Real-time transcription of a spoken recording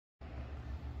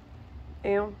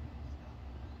M.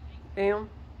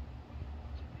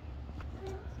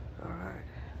 Alright.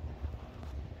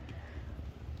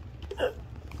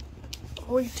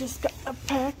 We just got a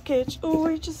package. Oh,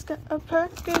 we just got a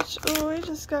package. Oh, we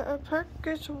just got a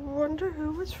package. Wonder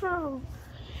who it's from.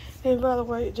 And by the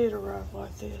way, it did arrive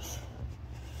like this.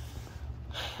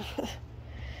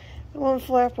 One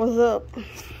flap was up.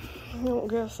 I don't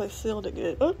guess they sealed it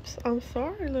good. Oops, I'm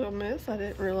sorry, little miss. I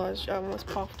didn't realize I almost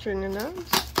popped you in the nose.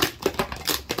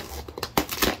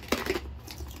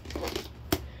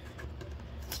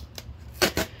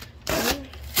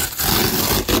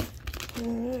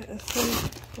 Alright, let's see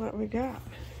what we got.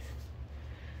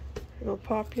 It'll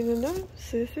pop you in the nose,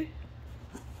 sissy.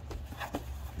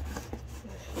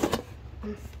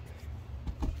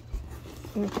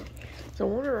 So I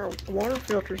wonder our water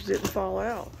filters didn't fall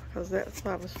out because that's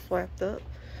why it was flapped up.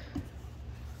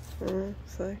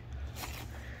 See?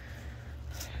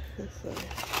 Let's see.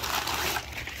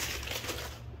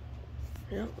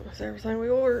 Yep, that's everything we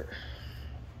ordered.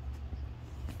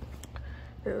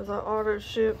 It was an auto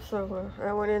ship, so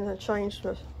I went in and changed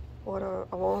what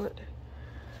I wanted.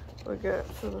 We got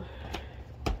some,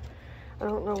 I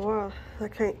don't know why they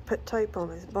can't put tape on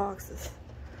these boxes.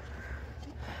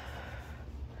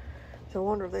 So I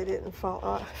wonder if they didn't fall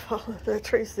out. The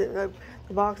trees didn't open,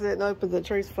 the box didn't open, the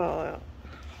trees fall out.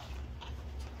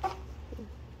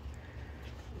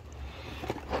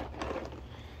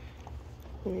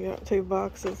 We got 2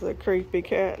 boxes of creepy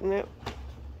catnip.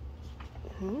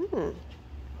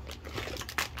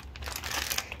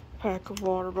 Pack of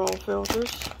water bowl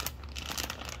filters.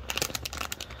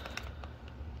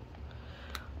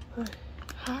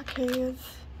 Hi kids.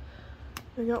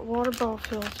 We got water bowl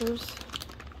filters.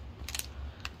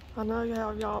 I know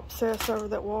y'all obsess over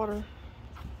that water.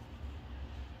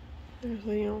 There's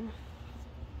them.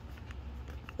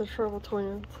 The Trouble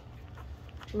Twins.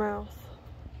 Mouse.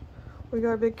 We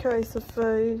got a big case of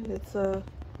food. It's a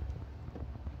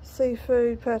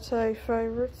seafood pate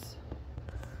favorites.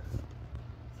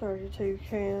 32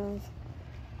 cans.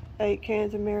 8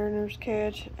 cans of Mariner's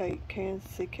Catch. 8 cans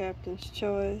of Sea Captain's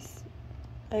Choice.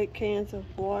 8 cans of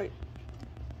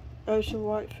ocean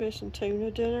whitefish and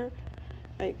tuna dinner.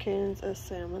 8 cans of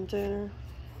salmon dinner.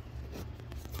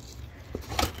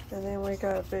 And then we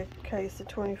got a big case of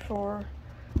 24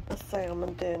 of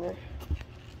salmon dinner.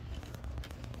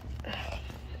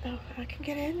 Oh, I can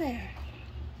get in there.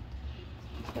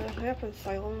 That happens,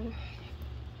 Salem.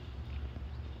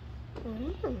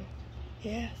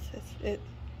 Yes, it's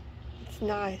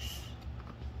nice.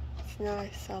 It's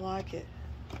nice. I like it.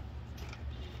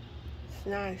 It's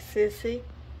nice, sissy.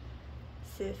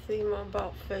 Sissy, Mom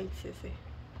bought food, sissy.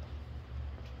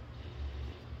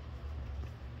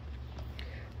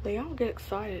 They all get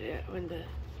excited when the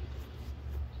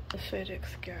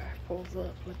FedEx guy pulls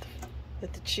up with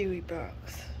the Chewy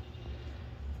box.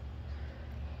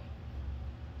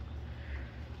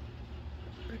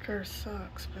 Look at her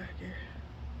socks back here.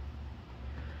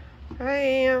 I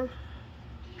am.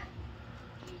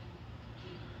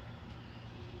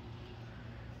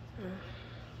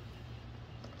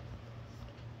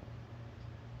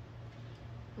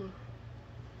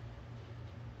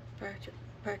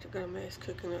 Patrick got a mess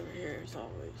cooking over here as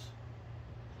always.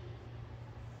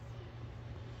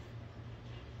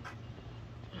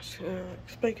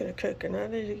 Speaking of cooking, I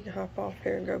need to hop off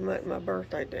here and go make my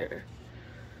birthday dinner.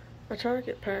 I tried to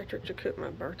get Patrick to cook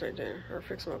my birthday dinner, or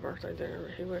fix my birthday dinner,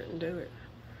 but he wouldn't do it.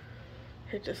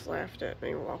 He just laughed at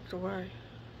me and walked away.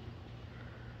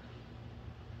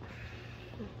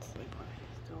 Let's see what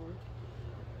he's doing.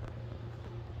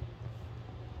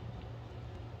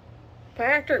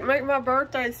 Patrick, make my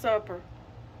birthday supper.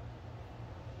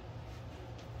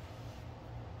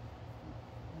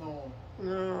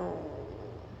 No.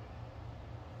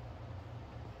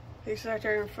 He sat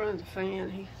there in front of the fan.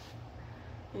 He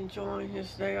enjoying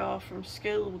his day off from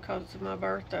school because it's my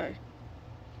birthday.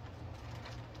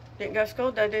 Didn't go to school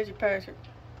today, did you, Patrick?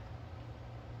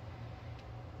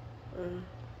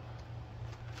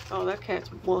 Oh, that cat's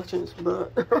watching his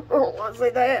butt. What's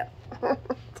that?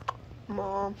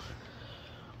 Mom.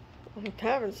 I'm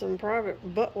having some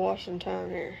private butt washing time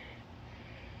here.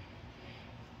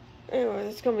 Anyway,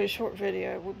 it's going to be a short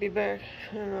video. We'll be back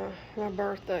and my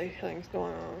birthday thing's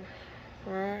going on.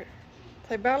 Alright?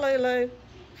 Say bye, Lulu.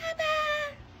 Bye-bye.